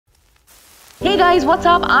Hey guys, what's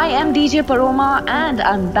up? I am DJ PAROMA and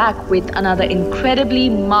I'm back with another incredibly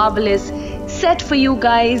marvelous set for you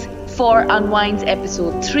guys for Unwind's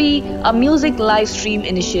episode 3, a music live stream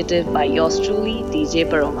initiative by yours truly, DJ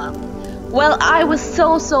PAROMA. Well, I was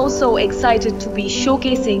so excited to be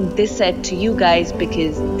showcasing this set to you guys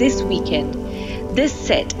because this weekend, this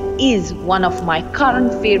set is one of my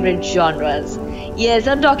current favorite genres. Yes,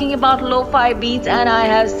 I'm talking about lo-fi beats, and I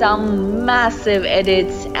have some massive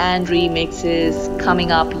edits and remixes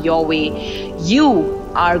coming up your way.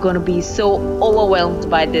 You are going to be so overwhelmed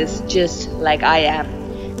by this just like I am.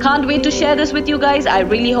 Can't wait to share this with you guys. I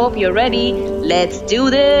really hope you're ready. Let's do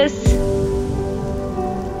this.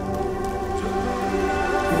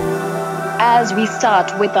 As we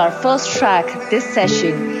start with our first track this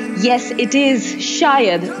session, yes, it is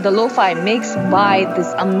Shayad, the lo-fi mix by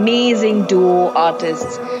this amazing duo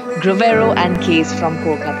artists Gravero and Case from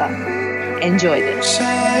Kolkata. Enjoy this.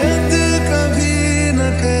 शायद कभी न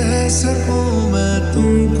कह सकूं मैं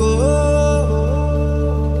तुमको,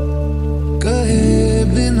 कहे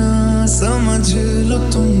बिना समझ लो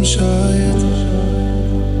तुम शायद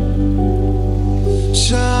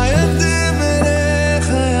मेरे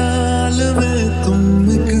ख्याल में तुम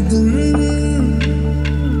एक दिन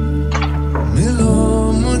मिलो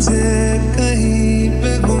मुझे कहीं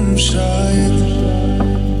पे गुम शायद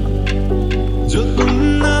जो तुम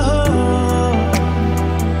ना हो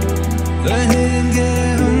रहेंगे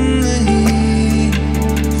हम नहीं,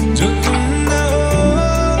 जो तुम ना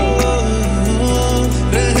हो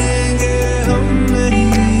रहेंगे हम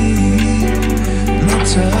नहीं। न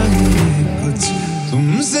चाहिए कुछ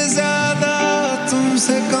तुमसे ज्यादा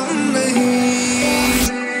तुमसे कम नहीं।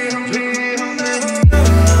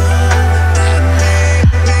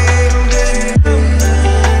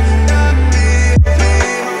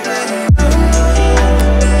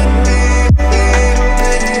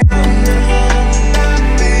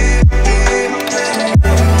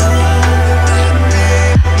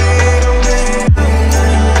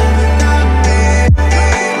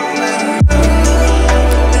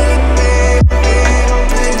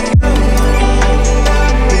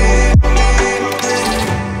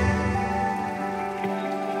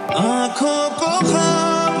 आँखों को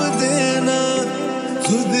ख्वाब देना,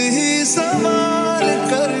 खुद ही सवाल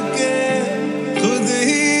करके खुद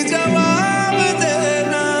ही जवाब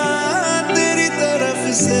देना तेरी तरफ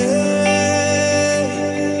से,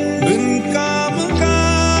 बिन काम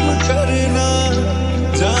करना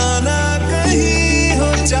जाना कहीं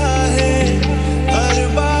हो चाहे हर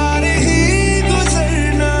बार ही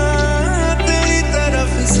गुजरना तेरी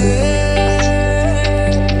तरफ से।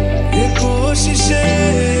 ये कोशिशें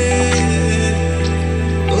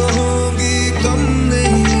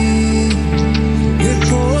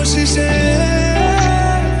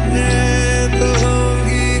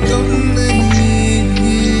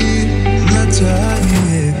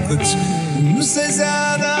कुछ तुमसे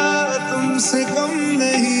ज्यादा तुमसे कम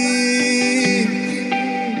नहीं,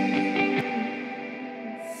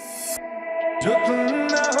 जो तुम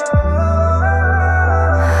ना हो।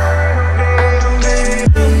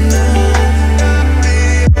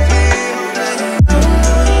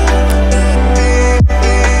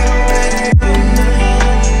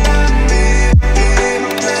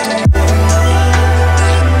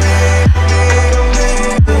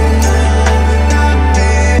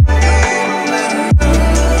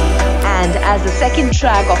 As the second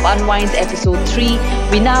track of Unwind's episode 3,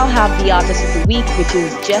 we now have the artist of the week, which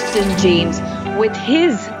is Justin James, with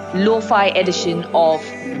his lo-fi edition of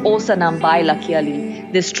O Sanam by Lucky Ali.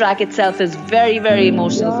 This track itself is very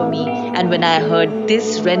emotional for me, and when I heard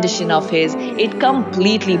this rendition of his, it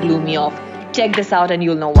completely blew me off. Check this out and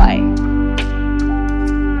you'll know why.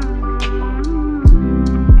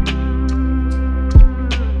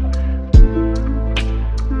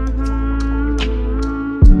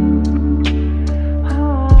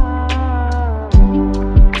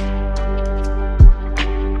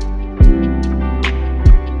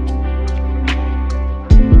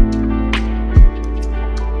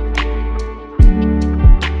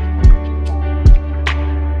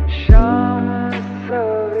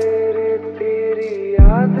 सवेरे तेरी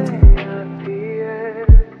यादें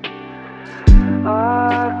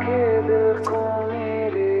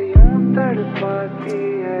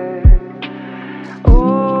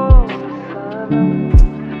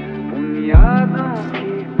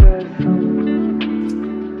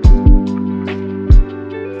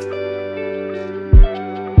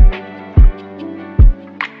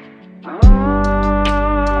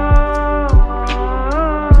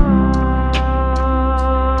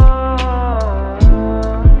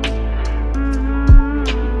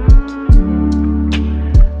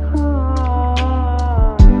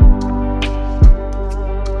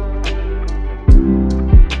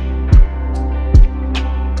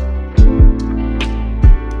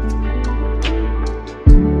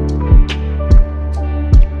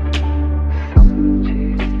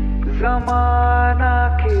जमाना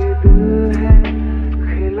के दिल है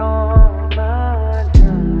खिलौना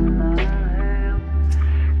जाना है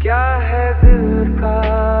क्या है दिल का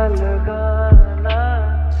लगाना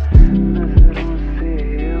नजरों से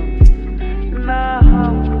ना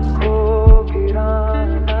हमको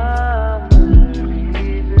गिराना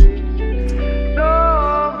तो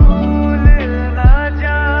भूल ना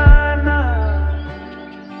जाना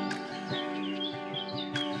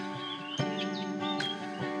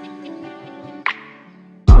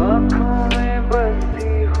आँखों में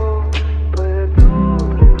बसी हो पर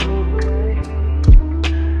दूर हो कहीं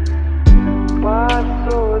पास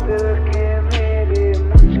हो दिल के मेरे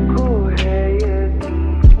मुझको है यकीन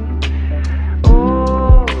ओ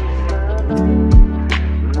सनम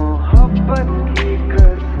मोहब्बत की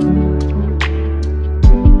कसम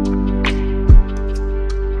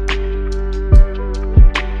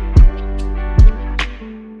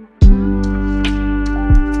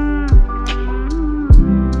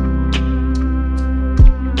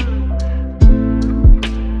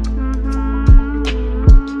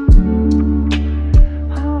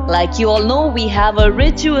Like you all know, we have a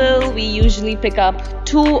ritual. We usually pick up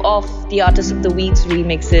 2 of the Artist of the Week's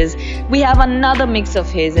remixes. We have another mix of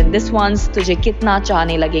his, and this one's Tujhe Kitna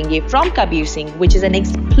Chahne Lagenge from Kabir Singh, which is an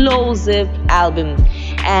explosive album.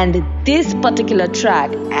 And this particular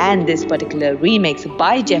track and this particular remix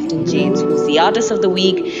by Jefton James, who's the Artist of the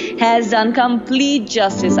Week, has done complete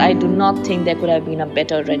justice. I do not think there could have been a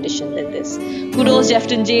better rendition than this. Kudos,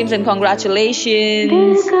 Jefton James, and congratulations.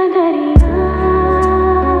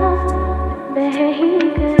 बह ही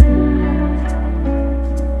गया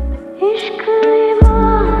इश्क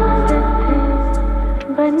इबादत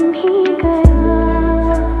बन ही गया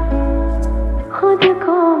खुद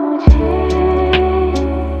को मुझे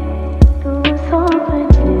तू सौंप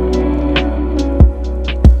दे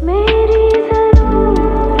मेरी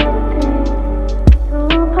ज़रूरत तू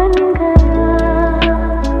बन गया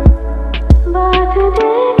बात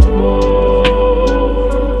देखी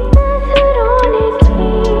नज़रों ने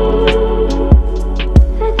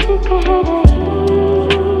की कह रही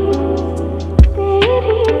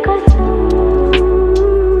तेरी कसम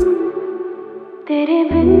तेरे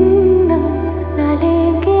बिन न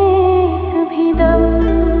लेंगे अभी दम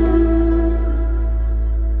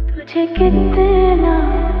तुझे कितना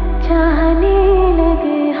चाहने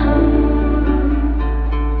लगे हम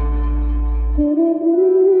तेरे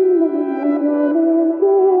बिन न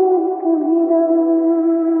लेंगे अभी दम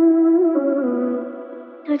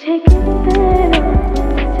तुझे कितना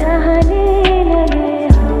चाहने लगे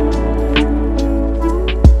हम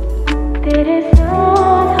तेरे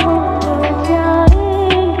साथ हो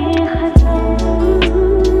जाएंगे खत्म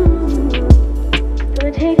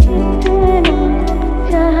तुझे कितना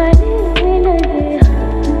चाहने लगे हम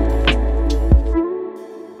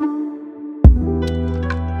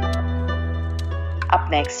Up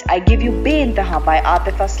next, I give you Beintaha by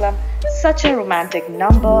Atif Aslam. Such a romantic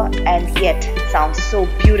number and yet sounds so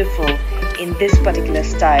beautiful in this particular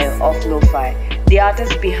style of lo-fi. The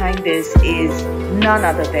artist behind this is none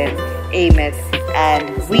other than Amit, and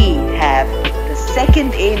we have the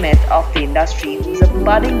second Amit of the industry who's a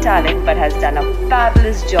budding talent but has done a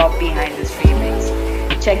fabulous job behind this remix.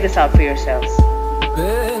 Check this out for yourselves.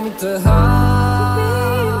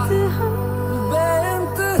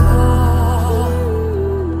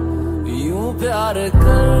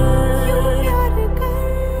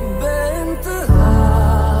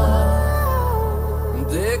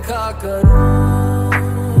 देखा करूं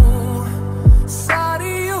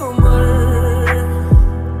सारी उम्र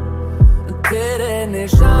तेरे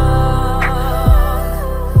निशान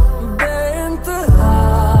बेइंतहा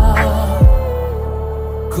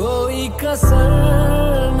कोई कसर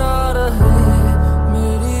ना रहे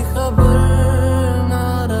मेरी खबर ना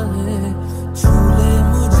रहे छूले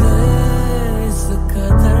मुझे इस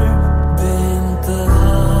कदर बेइंतहा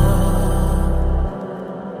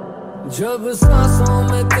जब सांसों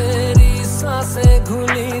में तेरी सांसें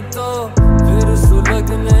घुली तो फिर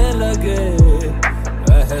सुलगने लगे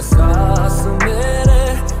एहसास मेरे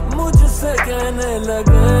मुझसे कहने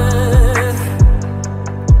लगे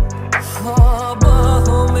हाँ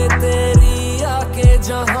बाहों में तेरी आके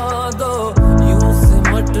जहाँ दो यूं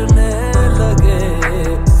सिमटने लगे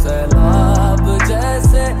सैलाब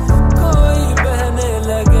जैसे कोई बहने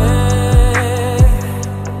लगे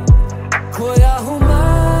खोया हूँ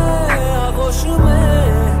होश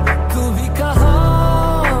में तू भी कहाँ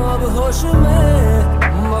अब होश में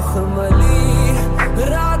मखमली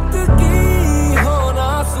रात की होना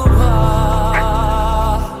सुबह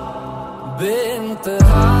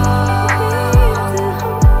बेइंतहा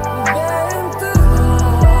बेइंतहा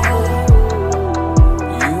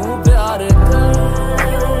यूं प्यार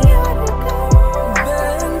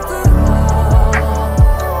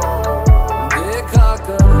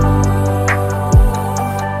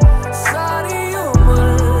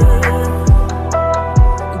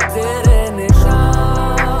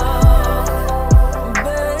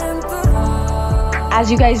as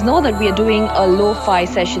you guys know that we are doing a lo-fi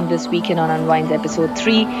session this weekend on Unwind's episode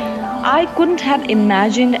 3, I couldn't have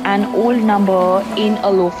imagined an old number in a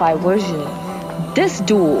lo-fi version. This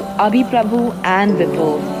duo, Abhi Prabhu and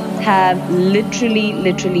Vipul, have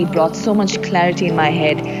literally brought so much clarity in my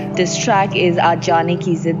head. This track is Aaj Jaane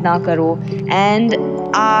Ki Zid Na Karo, and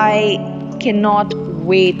I cannot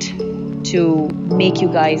wait to make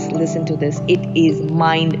you guys listen to this. It is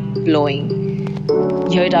mind-blowing.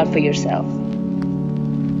 Hear it out for yourself.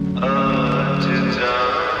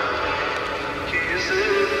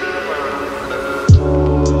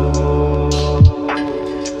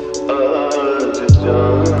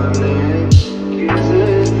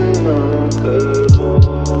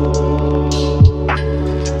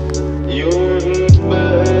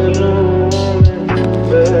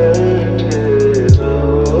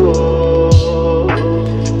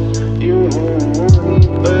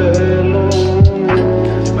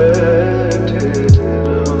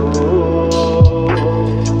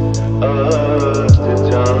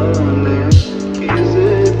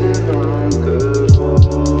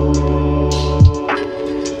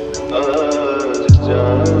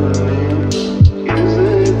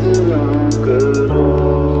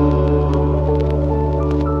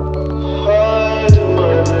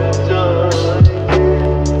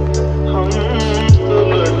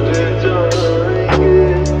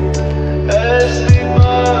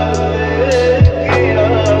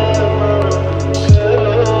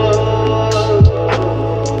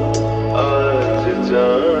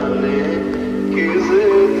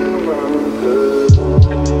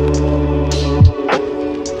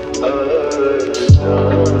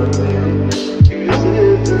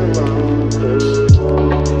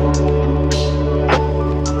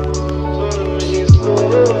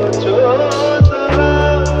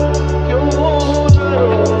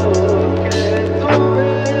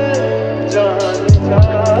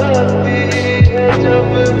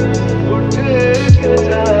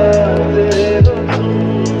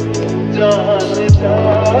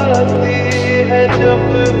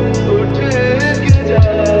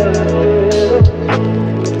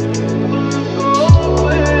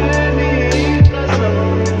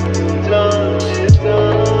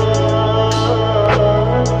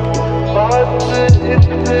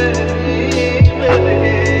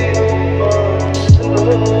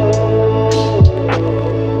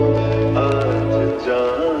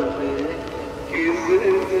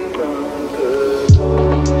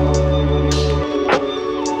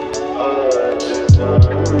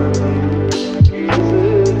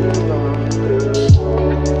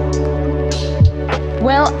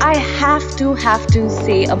 Have to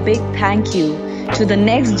say a big thank you to the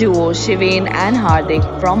next duo, Shivain and Hardik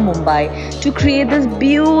from Mumbai, to create this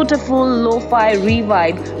beautiful lo-fi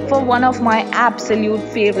revive for one of my absolute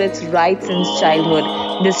favorites right since childhood.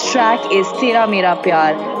 This track is Tera Mera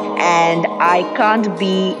Pyar, and I can't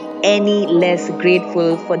be any less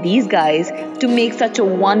grateful for these guys to make such a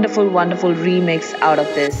wonderful remix out of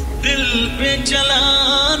this. Dil pe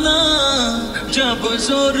chalana jab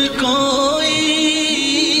zor koi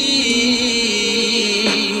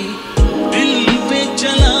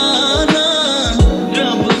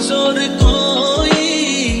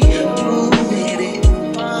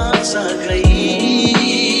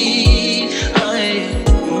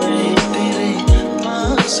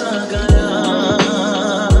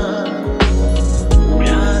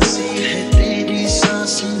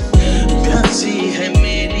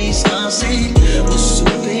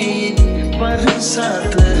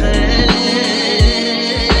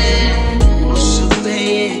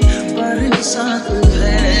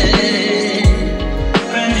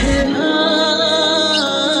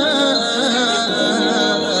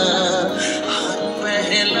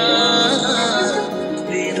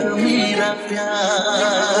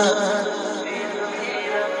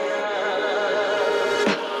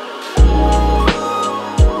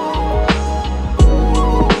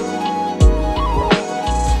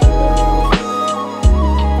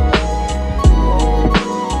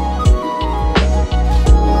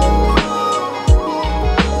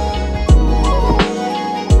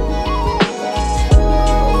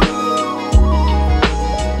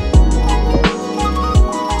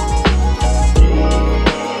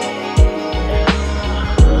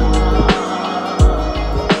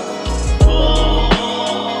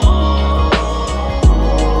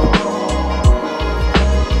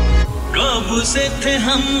से थे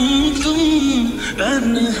हम तुम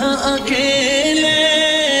तन्हा अकेले,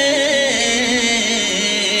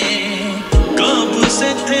 कब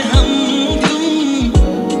से थे हम तुम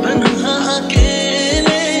तन्हा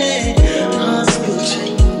अकेले, आज कुछ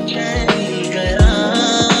चल गया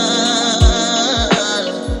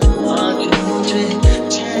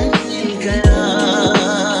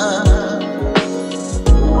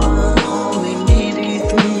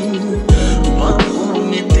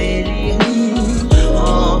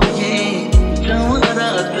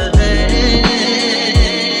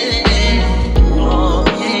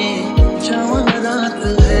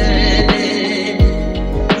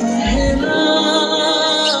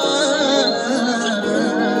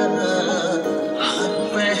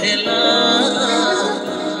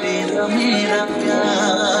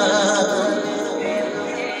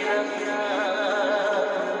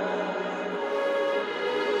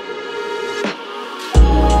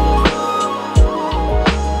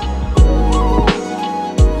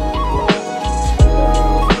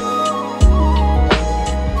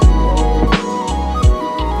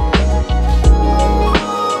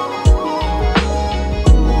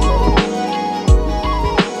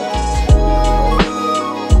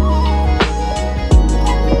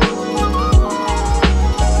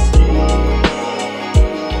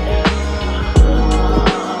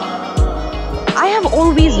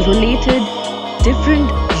different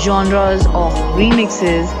genres of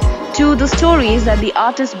remixes to the stories that the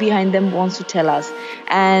artist behind them wants to tell us.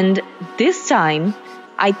 And this time,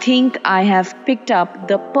 I think I have picked up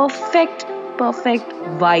the perfect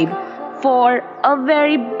vibe for a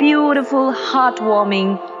very beautiful,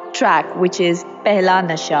 heartwarming track, which is Pehla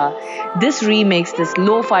Nasha. This remix, this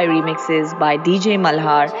lo-fi remix is by DJ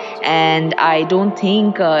Malhar, and I don't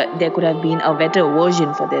think there could have been a better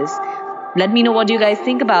version for this. Let me know what you guys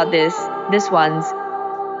think about this. This one's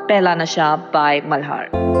Pehla Nasha by Malhar.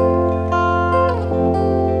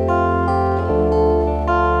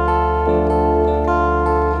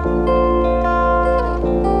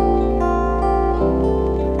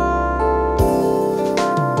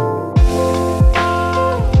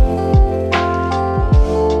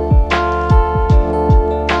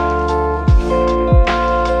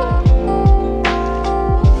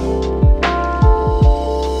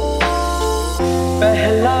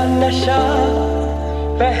 पहला नशा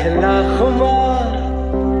पहला खुमार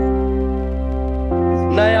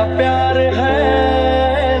नया प्यार है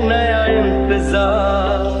नया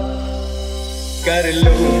इंतजार कर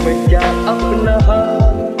लूं मैं क्या अपना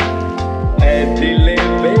हाल ऐ दिले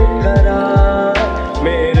बेकरार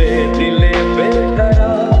मेरे दिले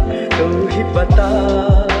बेकरार तू ही बता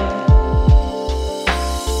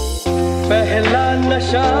पहला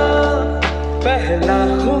नशा पहला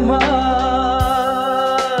खुमार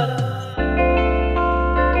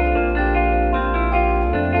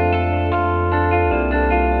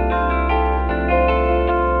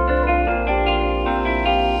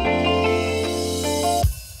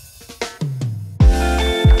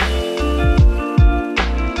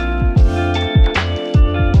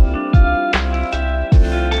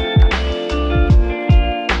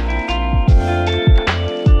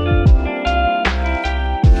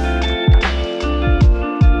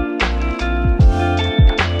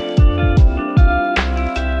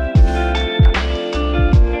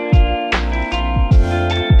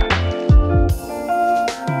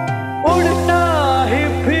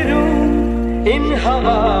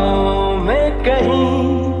हवाओं में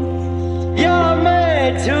कहीं या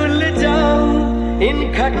मैं झूल जाऊं इन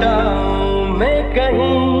घटाओं में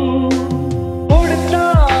कहीं उड़ता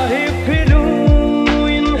ही फिरूं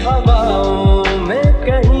इन हवाओं में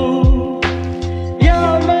कहीं या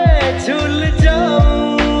मैं झूल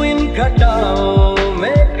जाऊं इन घटाओं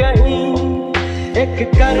में कहीं एक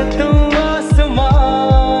कर दूं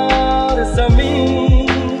आसमान ज़मीन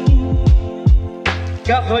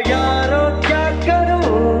कहो यारो क्या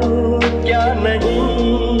करूं क्या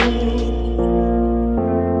नहीं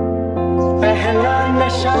पहला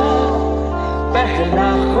नशा पहला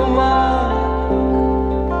खुमार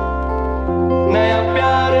नया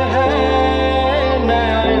प्यार है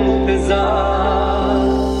नया इंतजार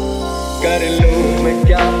कर लूं मैं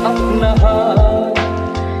क्या अपना हाल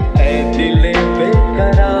ऐ दिले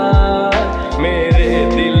बेकरार मेरे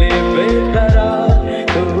दिले बेकरार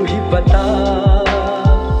तू ही बता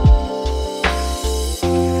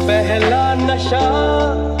पहला नशा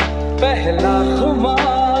पहला खुमार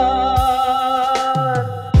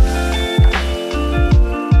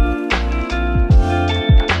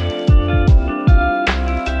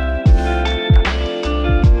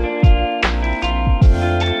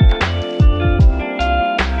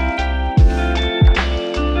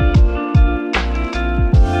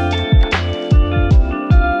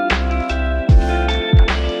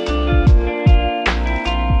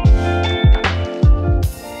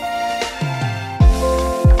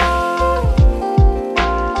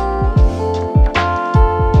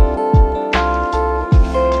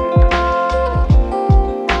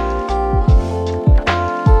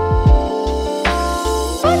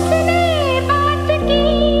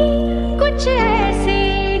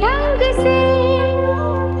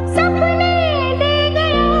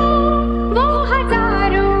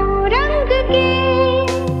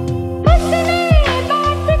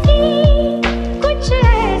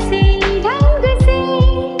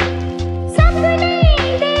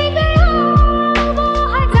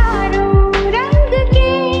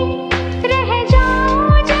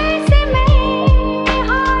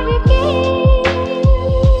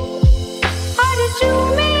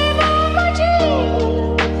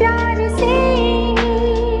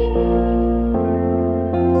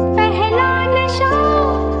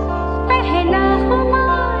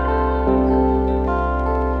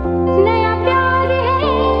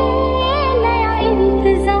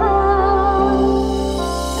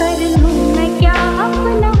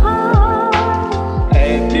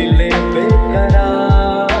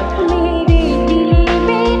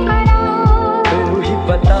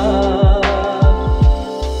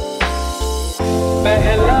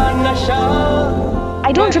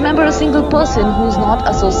I don't remember a single person who's not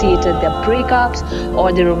associated their breakups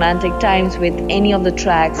or their romantic times with any of the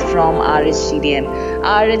tracks from RHTDM.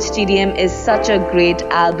 RHTDM is such a great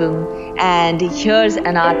album, and here's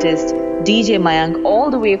an artist, DJ Mayank,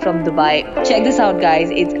 all the way from Dubai. Check this out, guys,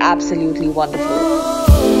 it's absolutely wonderful.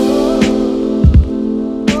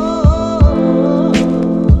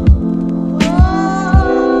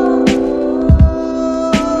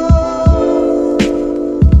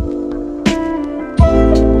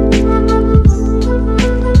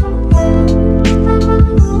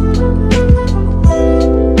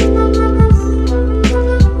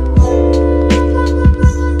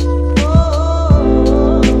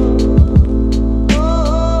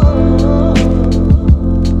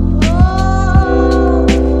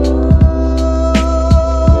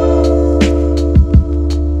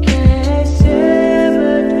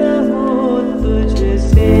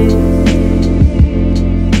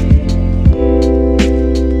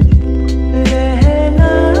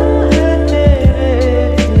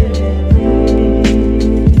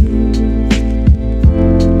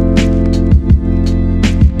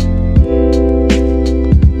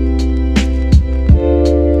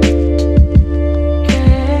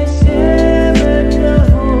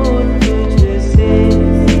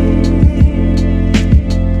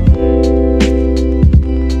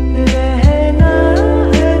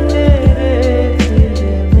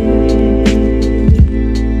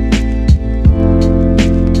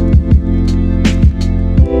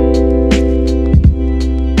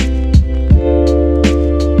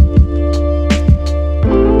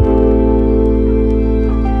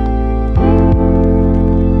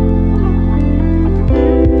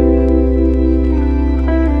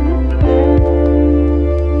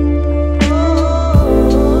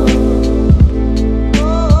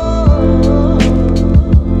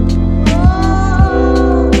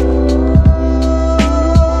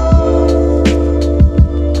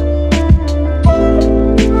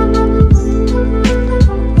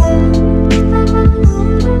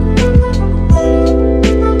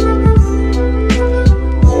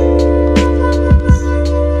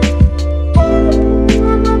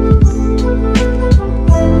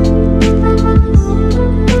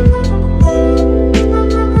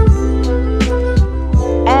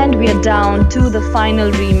 Down to the final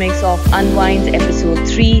remix of Unwind's episode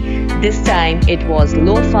 3. This time it was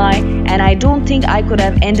Lo-Fi, and I don't think I could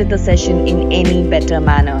have ended the session in any better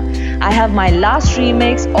manner. I have my last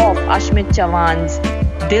remix of Ashmit Chavan's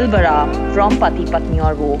Dilbara from Pati Patni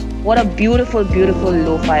Aur Wo. What a beautiful, beautiful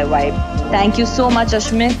Lo-Fi vibe. Thank you so much,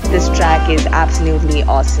 Ashmit. This track is absolutely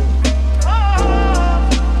awesome.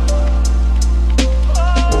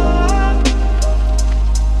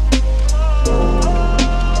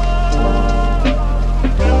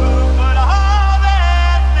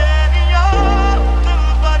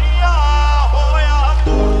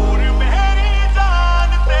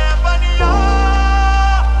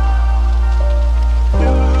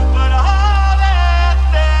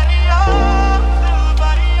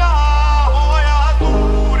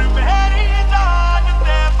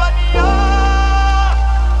 Baniya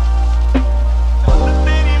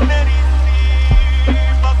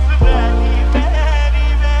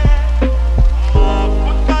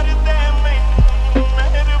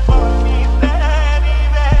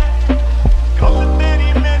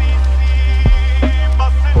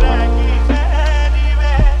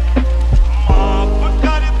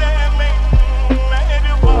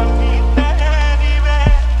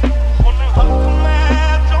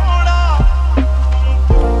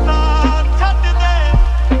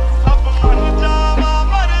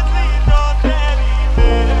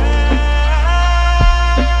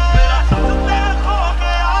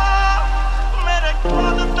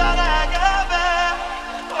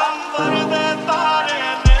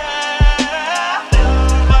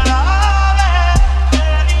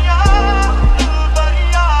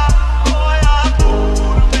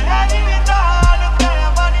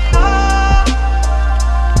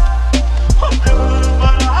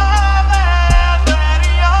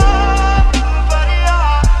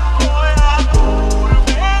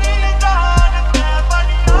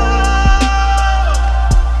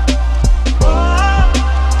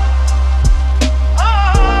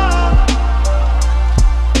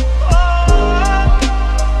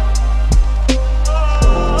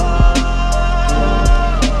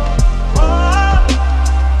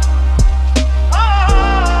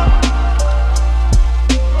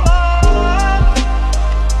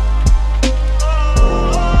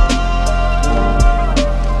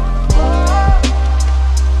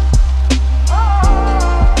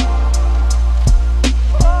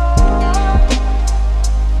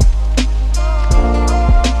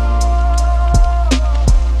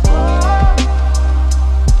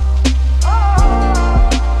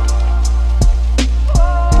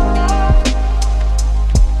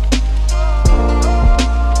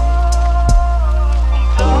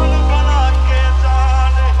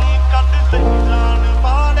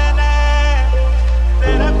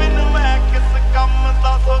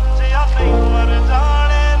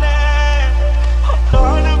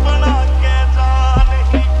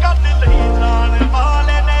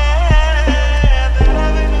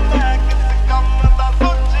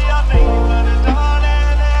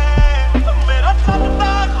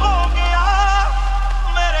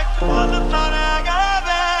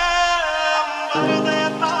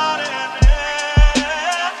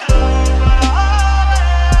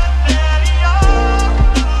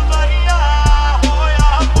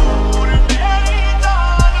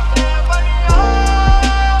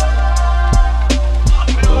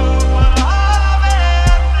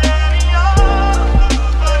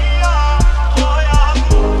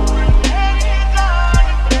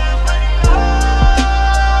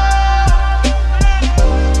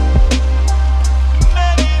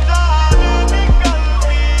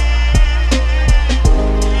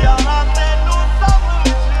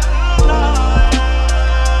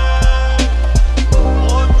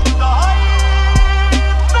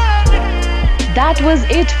was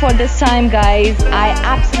it for this time, guys. I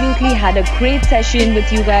absolutely had a great session with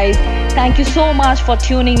you guys. Thank you so much for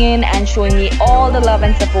tuning in and showing me all the love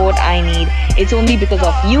and support I need. It's only because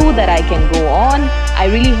of you that I can go on. I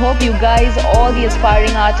really hope you guys, all the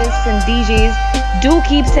aspiring artists and DJs, do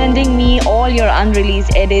keep sending me all your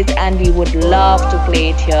unreleased edits, and we would love to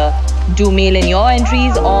play it here. Do mail in your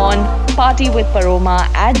entries on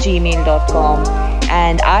partywithparoma@gmail.com.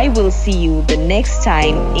 And I will see you the next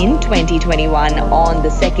time in 2021 on the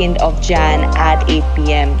 2nd of Jan at 8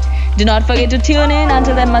 p.m. Do not forget to tune in.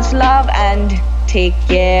 Until then, much love and take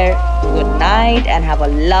care. Good night and have a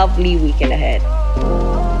lovely weekend ahead.